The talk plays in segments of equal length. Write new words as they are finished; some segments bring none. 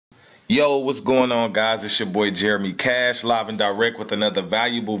Yo, what's going on, guys? It's your boy Jeremy Cash, live and direct with another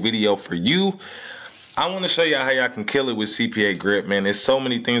valuable video for you. I want to show you how y'all can kill it with Cpagrip, man. There's so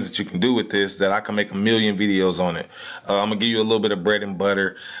many things that you can do with this that I can make a million videos on it. I'm gonna give you a little bit of bread and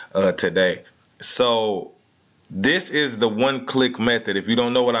butter today. So this is the one-click method. If you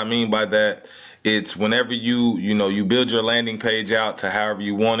don't know what I mean by that, it's whenever you build your landing page out to however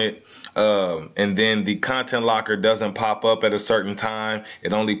you want it, and then the content locker doesn't pop up at a certain time.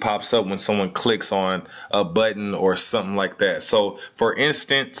 It only pops up when someone clicks on a button or something like that. So for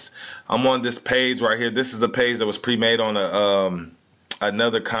instance, I'm on this page right here. This is a page that was pre-made on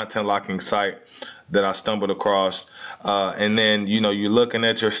another content locking site that I stumbled across, and then you're looking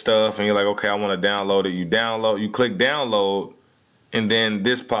at your stuff and you're like, okay, I want to download it. You click download, and then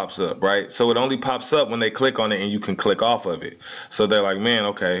this pops up, right? So it only pops up when they click on it, and you can click off of it. So they're like, man,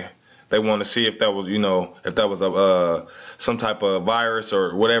 okay, they want to see if that was, if that was a some type of virus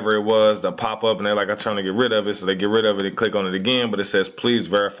or whatever it was that pop up, and they're like, I'm trying to get rid of it. So they get rid of it and click on it again, but it says, please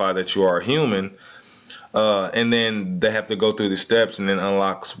verify that you are a human. And then they have to go through the steps and then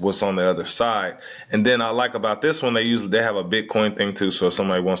unlocks what's on the other side. And then I like about this one, they have a Bitcoin thing too. So if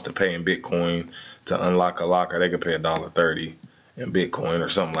somebody wants to pay in Bitcoin to unlock a locker, they could pay $1.30 in Bitcoin or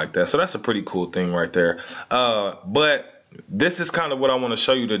something like that. So that's a pretty cool thing right there. But this is kind of what I want to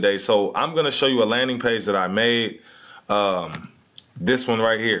show you today. So I'm going to show you a landing page that I made. This one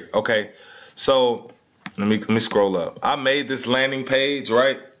right here. Okay. So let me scroll up. I made this landing page,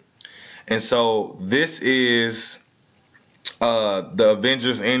 right? And so this is the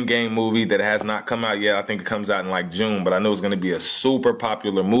Avengers Endgame movie that has not come out yet. I think it comes out in like June, but I know it's going to be a super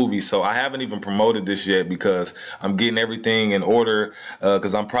popular movie. So I haven't even promoted this yet because I'm getting everything in order,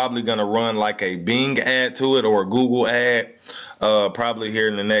 because I'm probably going to run like a Bing ad to it or a Google ad, probably here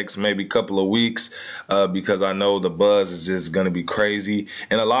in the next maybe couple of weeks, because I know the buzz is just going to be crazy.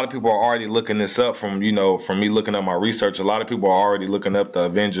 And a lot of people are already looking this up from me looking up my research. A lot of people are already looking up the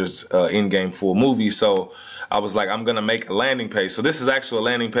Avengers Endgame full movie. So I was like, I'm going to make a landing page. So this is actually a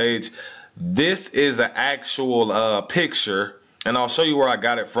landing page. This is an actual picture, and I'll show you where I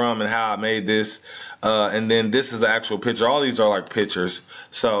got it from and how I made this. And then this is an actual picture. All these are like pictures.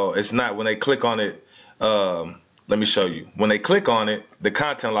 So it's not, when they click on it, let me show you. When they click on it, the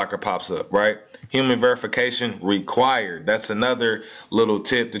content locker pops up, right? Human verification required. That's another little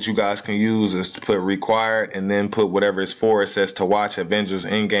tip that you guys can use, is to put required and then put whatever it's for. It says to watch Avengers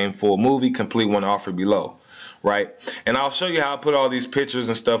Endgame full movie, complete one offer below. Right, and I'll show you how I put all these pictures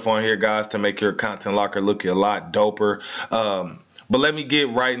and stuff on here, guys, to make your content locker look a lot doper. But let me get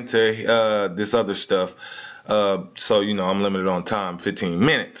right into this other stuff. So I'm limited on time, 15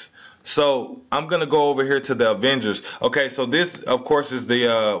 minutes. So I'm gonna go over here to the Avengers. Okay, so this of course is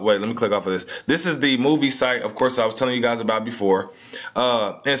the wait, let me click off of this. This is the movie site, of course, I was telling you guys about before.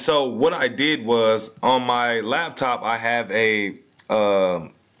 And so what I did was, on my laptop I have a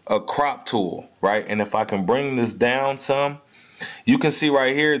crop tool, right? And if I can bring this down some, you can see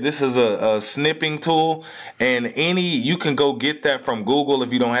right here, this is a snipping tool, and you can go get that from Google.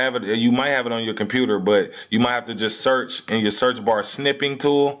 If you don't have it, you might have it on your computer, but you might have to just search in your search bar snipping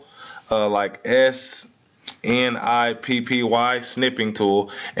tool, like SNIPPY snipping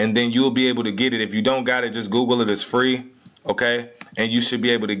tool, and then you'll be able to get it. If you don't got it, just Google it. It's free, okay? And you should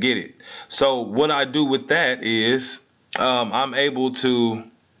be able to get it. So what I do with that is I'm able to,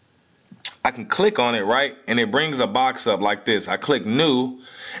 I can click on it, right? And it brings a box up like this. I click new,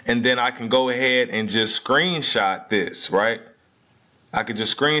 and then I can go ahead and just screenshot this, right? I could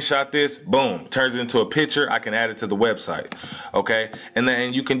just screenshot this, boom, turns it into a picture. I can add it to the website, okay? And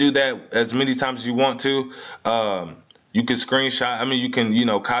then you can do that as many times as you want to. You can screenshot, you can,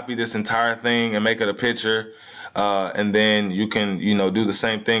 copy this entire thing and make it a picture. And then you can, do the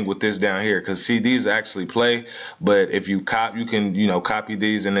same thing with this down here, because see, these actually play, but if you you can, copy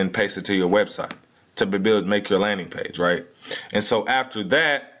these and then paste it to your website to make your landing page, right? And so after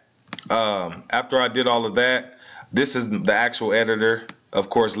that, after I did all of that, this is the actual editor. Of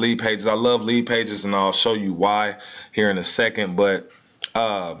course, lead pages. I love lead pages, and I'll show you why here in a second. But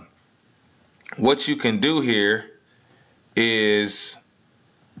what you can do here is,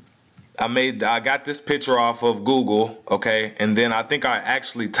 I got this picture off of Google, okay, and then I think I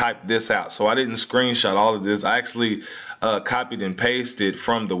actually typed this out. So I didn't screenshot all of this. I actually copied and pasted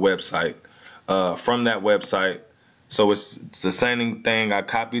from the website, from that website. So it's the same thing. I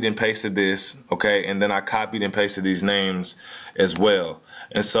copied and pasted this, okay, and then I copied and pasted these names as well.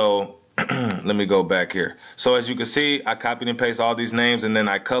 And so let me go back here. So as you can see, I copied and pasted all these names, and then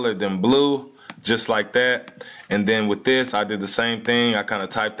I colored them blue, just like that. And then with this, I did the same thing. I kind of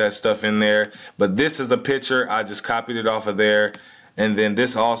typed that stuff in there, but this is a picture. I just copied it off of there, And then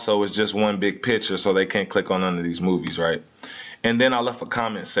this also is just one big picture, so they can't click on none of these movies, right? And then I left a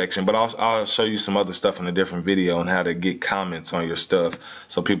comment section, but I'll show you some other stuff in a different video on how to get comments on your stuff,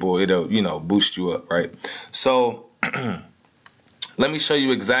 so people, it'll, you know, boost you up, right? So let me show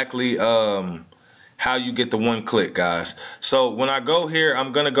you exactly how you get the one click, guys. So when I go here,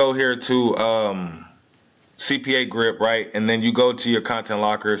 I'm gonna go here to Cpagrip, right? And then you go to your content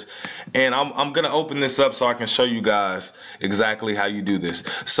lockers, and I'm gonna open this up so I can show you guys exactly how you do this.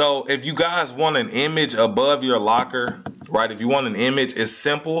 So if you guys want an image above your locker, right? If you want an image, it's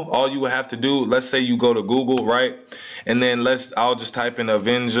simple. All you would have to do, let's say you go to Google, right? And then I'll just type in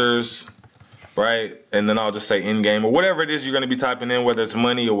Avengers, right? And then I'll just say in game or whatever it is you're going to be typing in, whether it's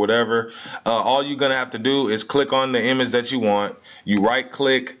money or whatever. All you're going to have to do is click on the image that you want. You right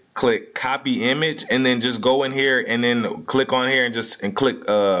click, click copy image, and then just go in here and then click on here and click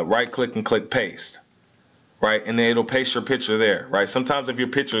right click and click paste, right? And then it'll paste your picture there, right? Sometimes if your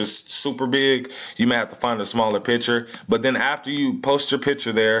picture is super big, you may have to find a smaller picture, but then after you post your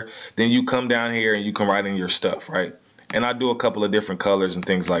picture there, then you come down here and you can write in your stuff, right? And I do a couple of different colors and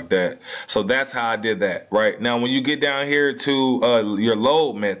things like that. So that's how I did that, right? Now when you get down here to your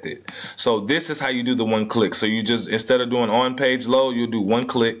load method, so this is how you do the one click. So you just, instead of doing on page load, you'll do one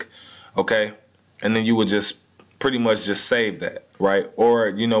click, okay? And then you would just pretty much just save that, right? Or,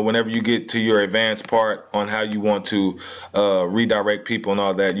 you know, whenever you get to your advanced part on how you want to redirect people and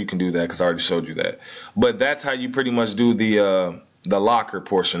all that, you can do that because I already showed you that. But that's how you pretty much do the locker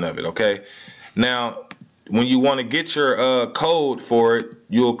portion of it, okay? Now when you want to get your code for it,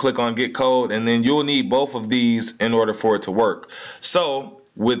 you'll click on get code, and then you'll need both of these in order for it to work. So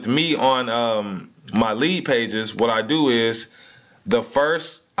with me on my lead pages, what I do is the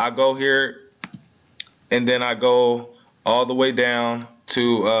first, I go here and then I go all the way down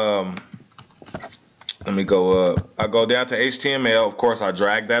to let me go up. I go down to HTML. Of course, I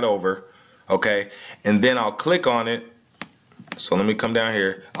drag that over, okay, and then I'll click on it. So let me come down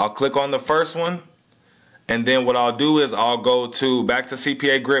here. I'll click on the first one. And then what I'll do is I'll go back to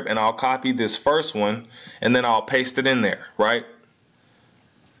Cpagrip and I'll copy this first one and then I'll paste it in there, right?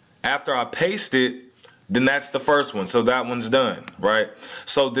 After I paste it, then that's the first one. So that one's done, right?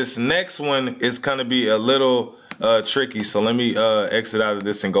 So this next one is going to be a little tricky. So let me exit out of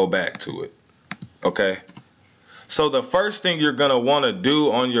this and go back to it. Okay. So the first thing you're going to want to do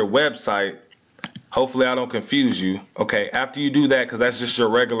on your website, hopefully I don't confuse you, okay, after you do that, because that's just your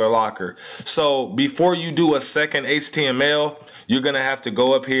regular locker. So before you do a second HTML, you're going to have to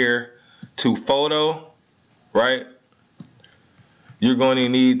go up here to photo, right? You're going to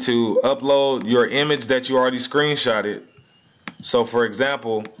need to upload your image that you already screenshotted. So for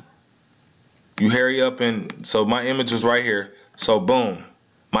example, you hurry up and, so my image is right here. So boom,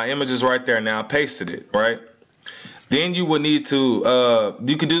 my image is right there. Now I pasted it, right? Then you would need to,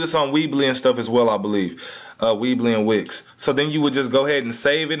 you can do this on Weebly and stuff as well, I believe, Weebly and Wix. So then you would just go ahead and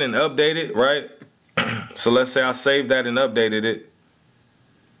save it and update it, right? So let's say I saved that and updated it,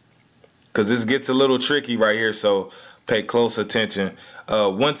 because this gets a little tricky right here, so pay close attention.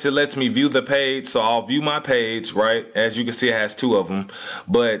 Once it lets me view the page, so I'll view my page, right? As you can see, it has 2 of them,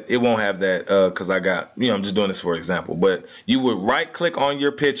 but it won't have that because I got, you know, I'm just doing this for example. But you would right click on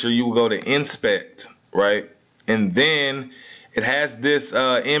your picture, you would go to inspect, right? And then it has this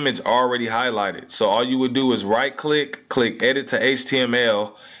image already highlighted. So all you would do is right click, click edit to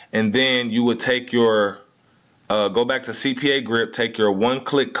HTML, and then you would take your, go back to Cpagrip, take your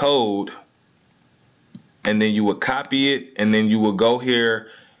one-click code, and then you would copy it, and then you would go here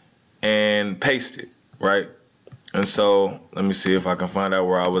and paste it, right? And so let me see if I can find out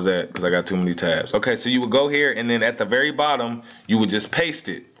where I was at, because I got too many tabs. Okay, so you would go here, and then at the very bottom, you would just paste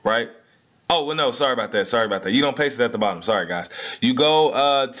it, right? Oh, well, no, sorry about that. Sorry about that. You don't paste it at the bottom. Sorry, guys. You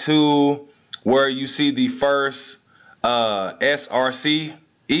go to where you see the first SRC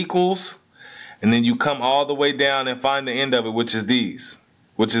equals, and then you come all the way down and find the end of it, which is these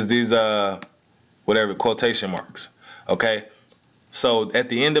whatever, quotation marks. Okay. So at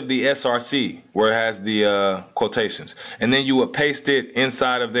the end of the SRC, where it has the quotations, and then you would paste it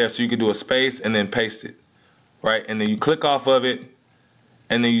inside of there. So you could do a space and then paste it, right? And then you click off of it,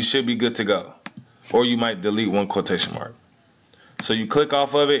 and then you should be good to go. Or you might delete one quotation mark. So you click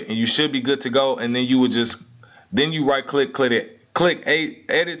off of it and you should be good to go, and then you would just, then you right click, edit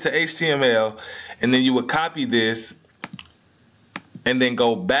to HTML, and then you would copy this and then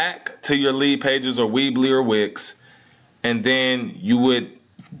go back to your lead pages or Weebly or Wix, and then you would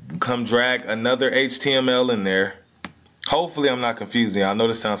come drag another HTML in there. Hopefully I'm not confusing. I know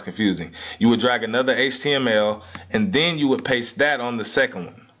this sounds confusing. You would drag another HTML, and then you would paste that on the second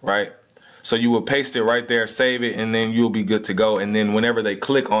one, right? So you will paste it right there, save it, and then you'll be good to go. And then whenever they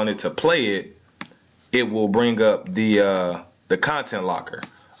click on it to play it, it will bring up the content locker.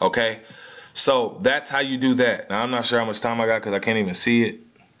 Okay, so that's how you do that. Now, I'm not sure how much time I got because I can't even see it.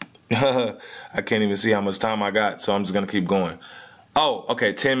 I can't even see how much time I got, so I'm just gonna keep going. Oh,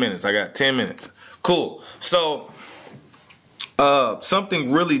 okay, 10 minutes. I got 10 minutes. Cool. So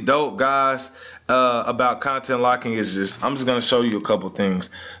something really dope, guys, about content locking is just, I'm just gonna show you a couple things.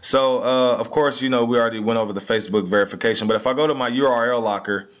 So of course, you know, we already went over the Facebook verification, but if I go to my URL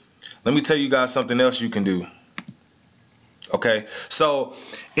locker, let me tell you guys something else you can do. Okay, so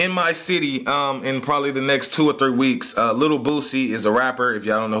in my city, in probably the next 2 or 3 weeks, Lil Boosie is a rapper. If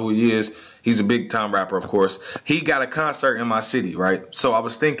y'all don't know who he is, he's a big time rapper, of course. He got a concert in my city, right? So I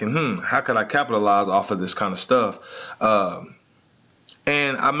was thinking, how could I capitalize off of this kind of stuff?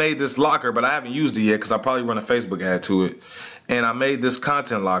 And I made this locker, but I haven't used it yet because I probably run a Facebook ad to it. And I made this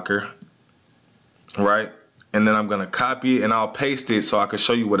content locker, right? And then I'm gonna copy it and I'll paste it so I can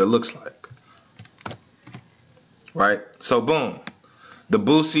show you what it looks like. Right, so boom, the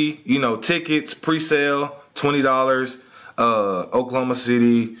Boosie, you know, tickets, pre-sale, $20, Oklahoma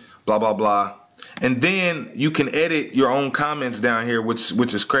City, blah blah blah, and then you can edit your own comments down here, which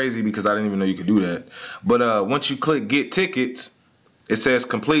is crazy because I didn't even know you could do that. But once you click get tickets, it says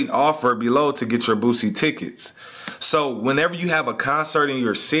complete offer below to get your Boosie tickets. So whenever you have a concert in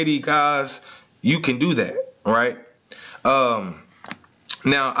your city, guys, you can do that, right? Now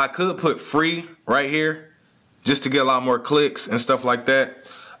I could put free right here, just to get a lot more clicks and stuff like that.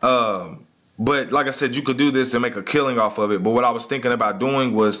 But like I said, you could do this and make a killing off of it. But what I was thinking about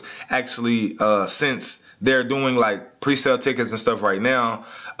doing was actually, since they're doing like pre-sale tickets and stuff right now,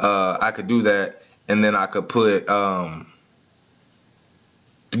 I could do that. And then I could put, to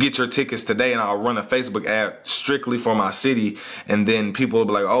get your tickets today, and I'll run a Facebook ad strictly for my city. And then people will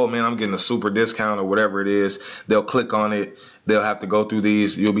be like, oh man, I'm getting a super discount or whatever it is. They'll click on it. They'll have to go through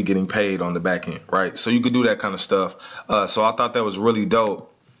these. You'll be getting paid on the back end, right? So you could do that kind of stuff. So I thought that was really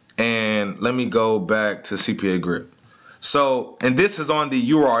dope. And let me go back to Cpagrip. So, and this is on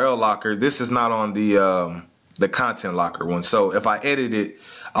the URL locker. This is not on the content locker one. So if I edit it,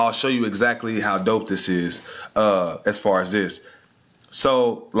 I'll show you exactly how dope this is as far as this.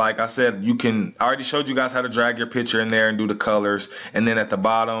 So like I said, you can, I already showed you guys how to drag your picture in there and do the colors. And then at the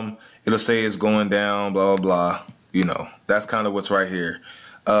bottom, it'll say it's going down, blah, blah, blah. You know, that's kind of what's right here.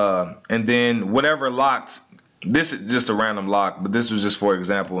 And then whatever locked, this is just a random lock, but this was just for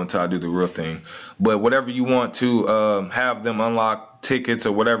example until I do the real thing. But whatever you want to have them unlock tickets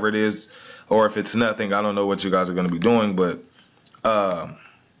or whatever it is, or if it's nothing, I don't know what you guys are going to be doing, but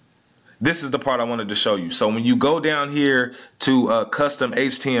this is the part I wanted to show you. So when you go down here to custom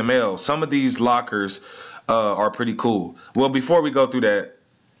HTML, some of these lockers are pretty cool. Well, before we go through that,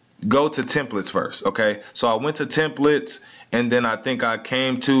 go to templates first. Okay, so I went to templates, and then I think I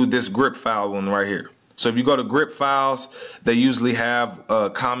came to this grip file one right here. So if you go to grip files, they usually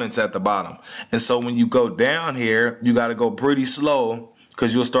have comments at the bottom. And so when you go down here, you got to go pretty slow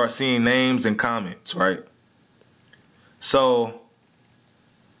because you'll start seeing names and comments, right? So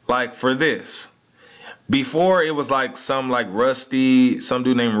like for this, before it was like some like Rusty, some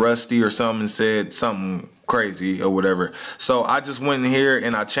dude named Rusty or something said something crazy or whatever. So I just went in here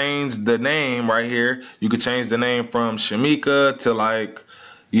and I changed the name right here. You could change the name from Shamika to like,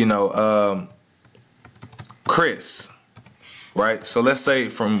 you know, Chris, right? So let's say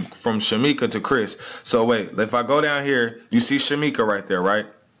from Shamika to Chris. So wait, if I go down here, you see Shamika right there, right?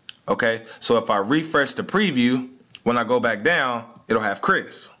 Okay, so if I refresh the preview, when I go back down, it'll have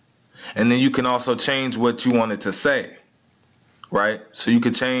Chris. And then you can also change what you want it to say, right? So you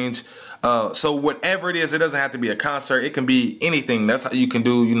could change, so whatever it is, it doesn't have to be a concert. It can be anything. That's how you can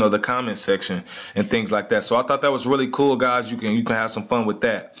do, you know, the comment section and things like that. So I thought that was really cool, guys. You can have some fun with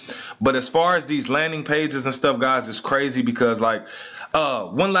that. But as far as these landing pages and stuff, guys, it's crazy because like,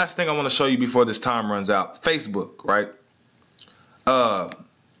 one last thing I want to show you before this time runs out. Facebook, right?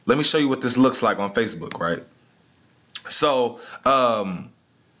 Let me show you what this looks like on Facebook, right? So,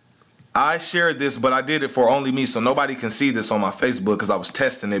 I shared this, but I did it for only me, so nobody can see this on my Facebook because I was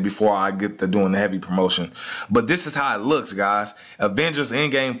testing it before I get to doing the heavy promotion. But this is how it looks, guys. Avengers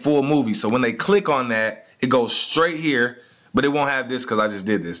Endgame full movie. So when they click on that, it goes straight here, but it won't have this because I just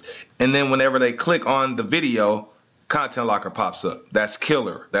did this. And then whenever they click on the video, Content Locker pops up. That's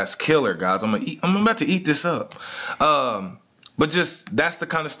killer. That's killer, guys. I'm about to eat this up. But just that's the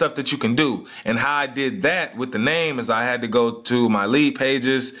kind of stuff that you can do. And how I did that with the name is I had to go to my lead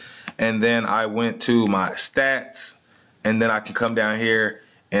pages, and then I went to my stats, and then I can come down here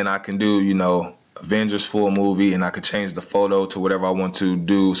and I can do, you know, Avengers full movie, and I could change the photo to whatever I want to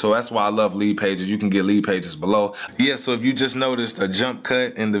do. So that's why I love lead pages. You can get lead pages below. Yeah, so if you just noticed a jump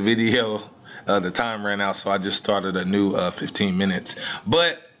cut in the video, the time ran out, so I just started a new 15 minutes.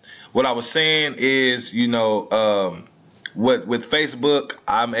 But what I was saying is, you know, with Facebook,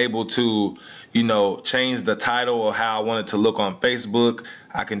 I'm able to, you know, change the title or how I want it to look on Facebook.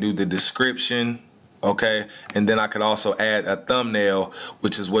 I can do the description, okay, and then I could also add a thumbnail,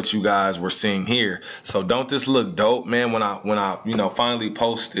 which is what you guys were seeing here. So don't this look dope, man? When I you know, finally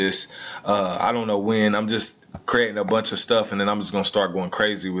post this, I don't know when. I'm just creating a bunch of stuff, and then I'm just gonna start going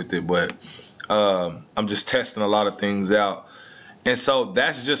crazy with it. But I'm just testing a lot of things out. And so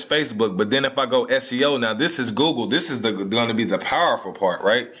that's just Facebook. But then if I go SEO, now this is Google. This is going to be the powerful part,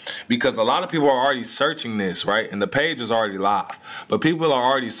 right? Because a lot of people are already searching this, right? And the page is already live. But people are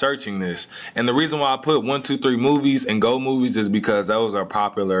already searching this. And the reason why I put 123 Movies and Go Movies is because those are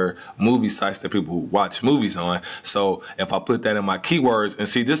popular movie sites that people watch movies on. So if I put that in my keywords, and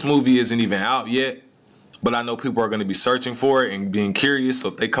see, this movie isn't even out yet, but I know people are going to be searching for it and being curious. So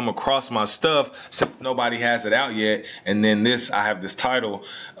if they come across my stuff, since nobody has it out yet, and then I have this title,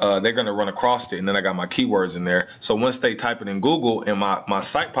 they're going to run across it, and then I got my keywords in there. So once they type it in Google and my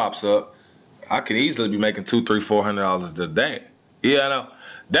site pops up, I could easily be making $200, $300, $400 a day. Yeah, I know.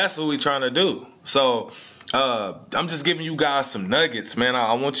 That's what we're trying to do. So I'm just giving you guys some nuggets, man.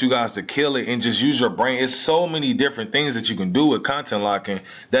 I want you guys to kill it and just use your brain. It's so many different things that you can do with content locking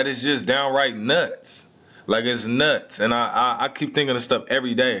that is just downright nuts. Like, it's nuts. And I keep thinking of stuff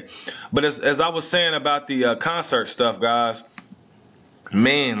every day. But as I was saying about the concert stuff, guys,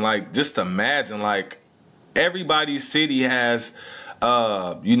 man, like, just imagine, like, everybody's city has,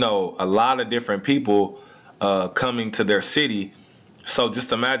 you know, a lot of different people coming to their city. So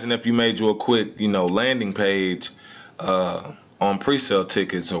just imagine if you made you a quick, you know, landing page on pre-sale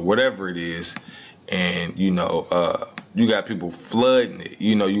tickets or whatever it is. And, you know, you got people flooding it.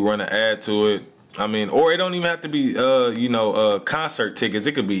 You know, you run an ad to it. I mean, or it don't even have to be, you know, concert tickets.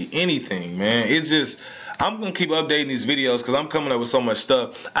 It could be anything, man. It's just, I'm going to keep updating these videos because I'm coming up with so much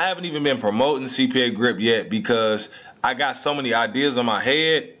stuff. I haven't even been promoting Cpagrip yet because I got so many ideas in my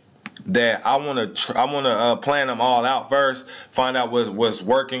head that I want to plan them all out first, find out what's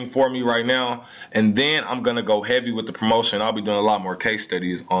working for me right now, and then I'm going to go heavy with the promotion. I'll be doing a lot more case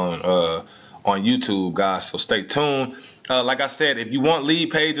studies on YouTube, guys, so stay tuned. Like I said, if you want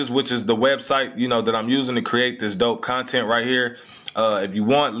lead pages, which is the website, you know, that I'm using to create this dope content right here, if you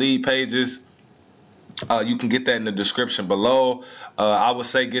want lead pages, you can get that in the description below. I would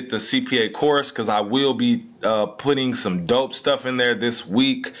say get the CPA course because I will be putting some dope stuff in there this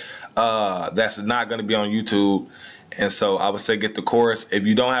week that's not going to be on YouTube. And so I would say get the course. If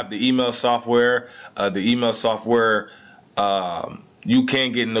you don't have the email software, you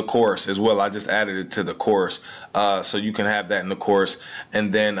can get in the course as well. I just added it to the course, so you can have that in the course.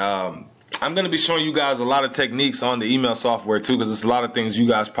 And then I'm going to be showing you guys a lot of techniques on the email software too, because there's a lot of things you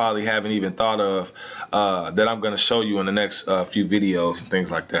guys probably haven't even thought of that I'm going to show you in the next few videos and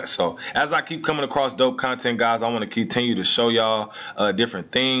things like that. So as I keep coming across dope content, guys, I want to continue to show y'all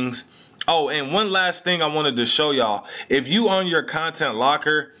different things. Oh, and one last thing I wanted to show y'all. If you on your content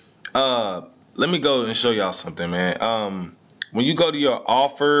locker, let me go and show y'all something, man. When you go to your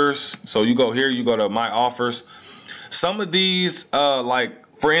offers, so you go here, you go to my offers. Some of these, like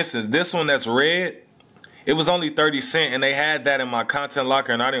for instance, this one that's red, it was only 30 cents, and they had that in my content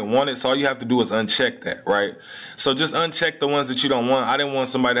locker, and I didn't want it. So all you have to do is uncheck that, right? So just uncheck the ones that you don't want. I didn't want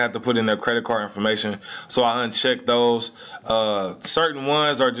somebody to have to put in their credit card information, so I unchecked those. Certain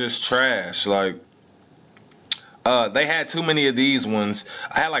ones are just trash, like. They had too many of these ones.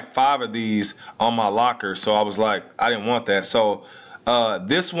 I had like 5 of these on my locker, so I was like, I didn't want that. So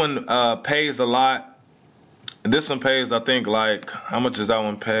this one pays a lot. This one pays, I think, like, how much does that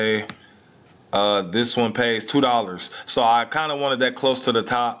one pay? This one pays $2. So I kind of wanted that close to the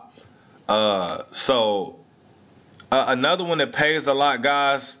top. Another one that pays a lot,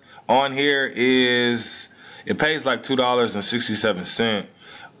 guys, on here is, it pays like $2.67.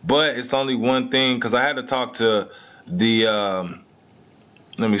 But it's only one thing, because I had to talk to the,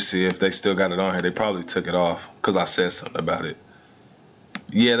 let me see if they still got it on here. They probably took it off because I said something about it.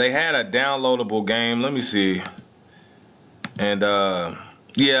 Yeah, they had a downloadable game. Let me see. And,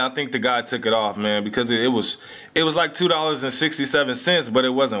 yeah, I think the guy took it off, man, because it was like $2.67, but it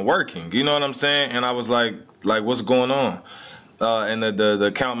wasn't working. You know what I'm saying? And I was like, what's going on? And the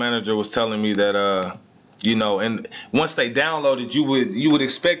account manager was telling me that, You know, and once they downloaded, you would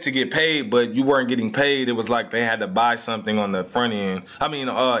expect to get paid, but you weren't getting paid. It was like they had to buy something on the front end. I mean,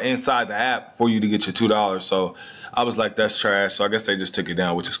 inside the app for you to get your $2. So I was like, that's trash. So I guess they just took it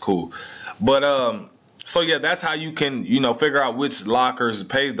down, which is cool. But so yeah, that's how you can, you know, figure out which lockers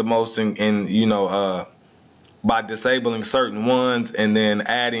pays the most, and you know, by disabling certain ones and then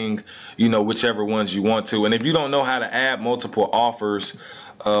adding, you know, whichever ones you want to. And if you don't know how to add multiple offers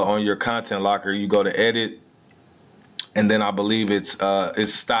on your content locker, you go to edit, and then I believe it's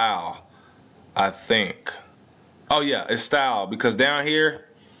style, I think. Oh yeah, it's style, because down here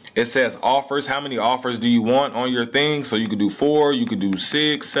it says offers. How many offers do you want on your thing? So you could do 4, you could do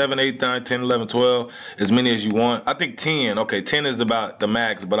 6, 7, 8, 9, 10, 11, 12, as many as you want. I think 10. Okay, 10 is about the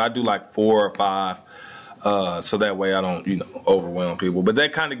max, but I do like 4 or 5. So that way I don't, you know, overwhelm people. But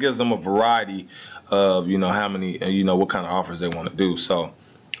that kind of gives them a variety of, you know, how many, you know, what kind of offers they want to do. So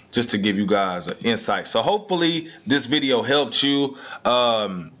just to give you guys an insight. So hopefully this video helped you.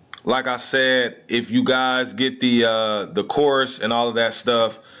 Like I said, if you guys get the course and all of that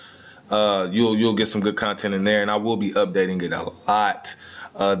stuff, you'll get some good content in there, and I will be updating it a lot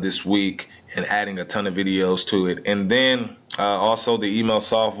this week and adding a ton of videos to it. And then also the email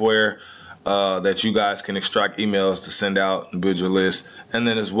software that you guys can extract emails to send out and build your list, and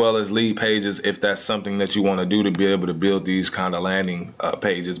then as well as lead pages if that's something that you want to do to be able to build these kind of landing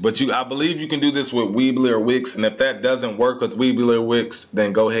pages. But I believe you can do this with Weebly or Wix, and if that doesn't work with Weebly or Wix,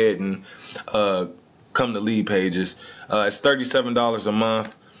 then go ahead and come to lead pages. It's $37 a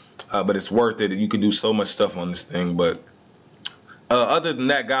month, but it's worth it. You can do so much stuff on this thing. But other than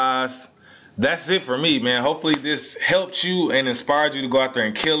that, guys, that's it for me, man. Hopefully this helped you and inspired you to go out there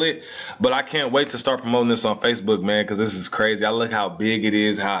and kill it. But I can't wait to start promoting this on Facebook, man, because this is crazy. I look how big it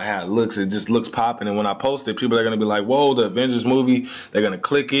is, how it looks. It just looks popping. And when I post it, people are going to be like, whoa, the Avengers movie. They're going to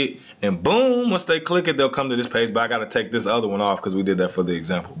click it, and boom, once they click it, they'll come to this page. But I got to take this other one off because we did that for the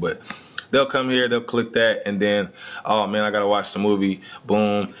example. But they'll come here, they'll click that, and then, oh man, I gotta watch the movie,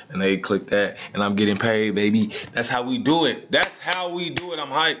 boom, and they click that, and I'm getting paid, baby. That's how we do it. That's how we do it. I'm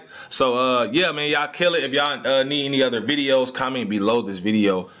hyped. So yeah, man, y'all kill it. If y'all need any other videos, comment below this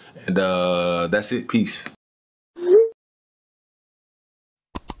video, and that's it. Peace.